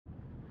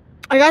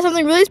I got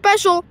something really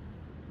special.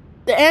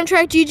 The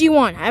Amtrak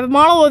gg1. I have a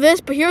model of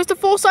this, but here's the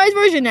full-size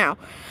version now.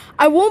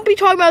 I won't be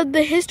talking about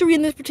the history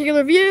in this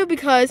particular video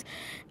because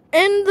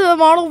in the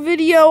model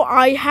video,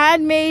 I had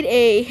made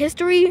a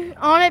history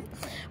on it,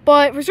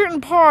 but for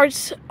certain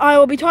parts, I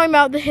will be talking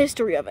about the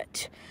history of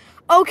it.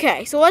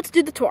 Okay, so let's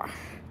do the tour.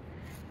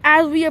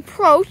 As we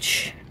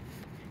approach,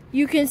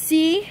 you can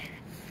see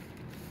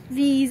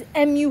these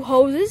MU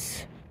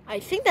hoses.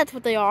 I think that's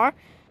what they are.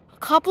 A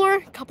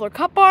coupler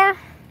cut bar.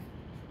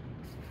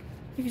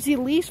 You can see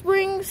leaf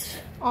springs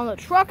on the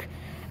truck.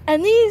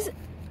 And these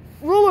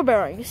roller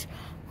bearings.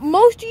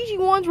 Most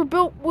gg1s were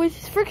built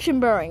with friction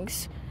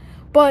bearings,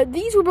 but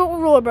these were built with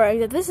roller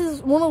bearings. This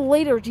is one of the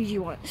later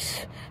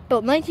gg1s,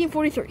 built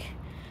 1943.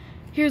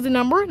 Here's the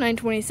number,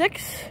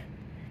 926.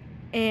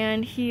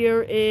 And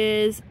here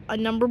is a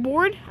number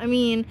board. I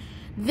mean,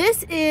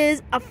 this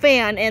is a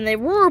fan, and they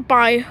were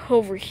by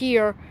over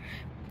here,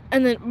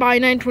 and then by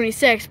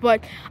 926,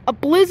 but a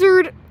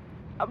blizzard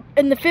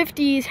in the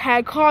 50s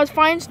had caused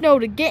fine snow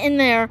to get in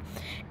there,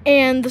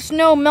 and the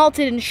snow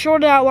melted and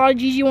shorted out a lot of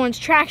gg1's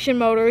traction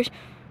motors,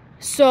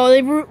 so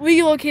they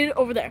relocated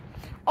over there.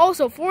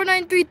 Also,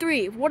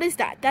 4933, what is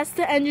that? That's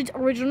the engine's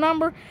original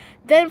number,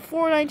 then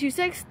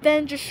 4926,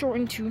 then just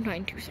shortened to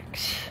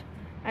 926,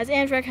 as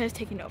Amtrak has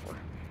taken over.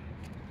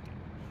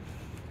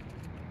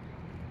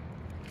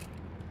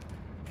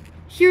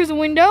 Here's a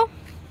window.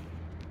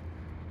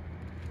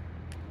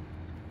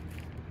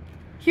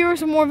 Here are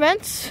some more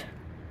vents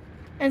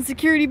and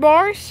security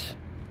bars.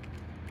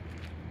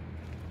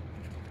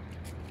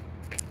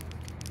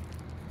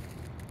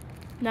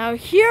 Now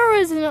here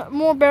is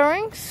more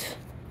bearings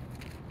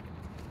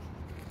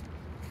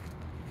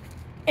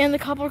and the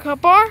coupler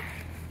cut bar,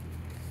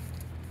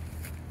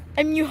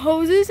 and new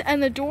hoses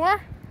and the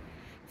door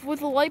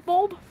with a light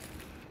bulb.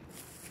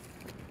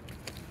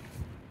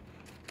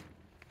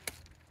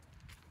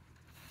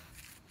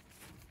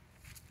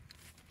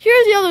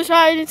 Here's the other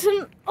side. It's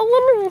in a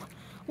little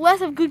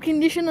less of good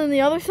condition than the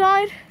other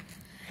side.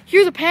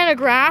 Here's a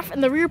pantograph,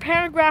 and the rear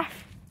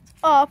pantograph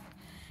up,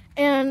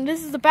 and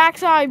this is the back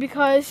side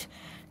because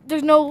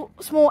there's no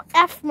small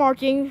F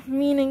marking,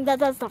 meaning that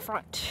that's the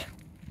front.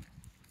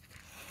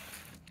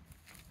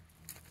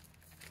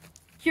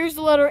 Here's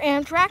the letter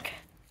Amtrak.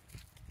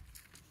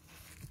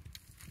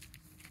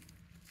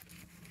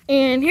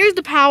 And here's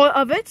the palette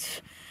of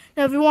it.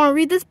 Now if you want to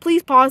read this,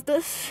 please pause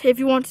this. If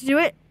you want to do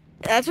it,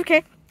 that's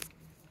okay.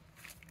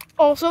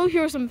 Also,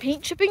 here's some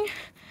paint chipping,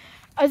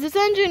 as this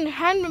engine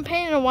hadn't been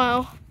painted in a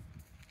while,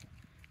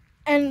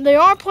 and they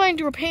are planning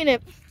to repaint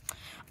it.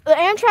 The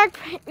Amtrak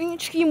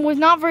paint scheme was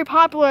not very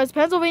popular, as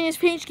Pennsylvania's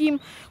paint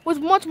scheme was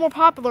much more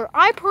popular.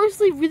 I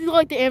personally really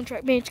like the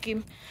Amtrak paint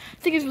scheme.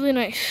 I think it's really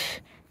nice.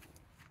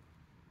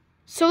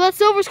 So that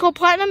silver is called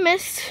Platinum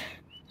Mist.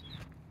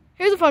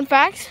 Here's a fun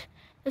fact.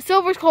 The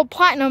silver is called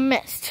Platinum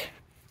Mist.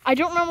 I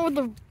don't remember what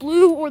the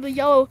blue or the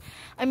yellow,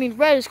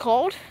 red is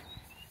called.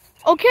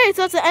 Okay,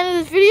 so that's the end of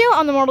this video.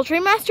 I'm the Model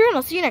Train Master, and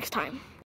I'll see you next time.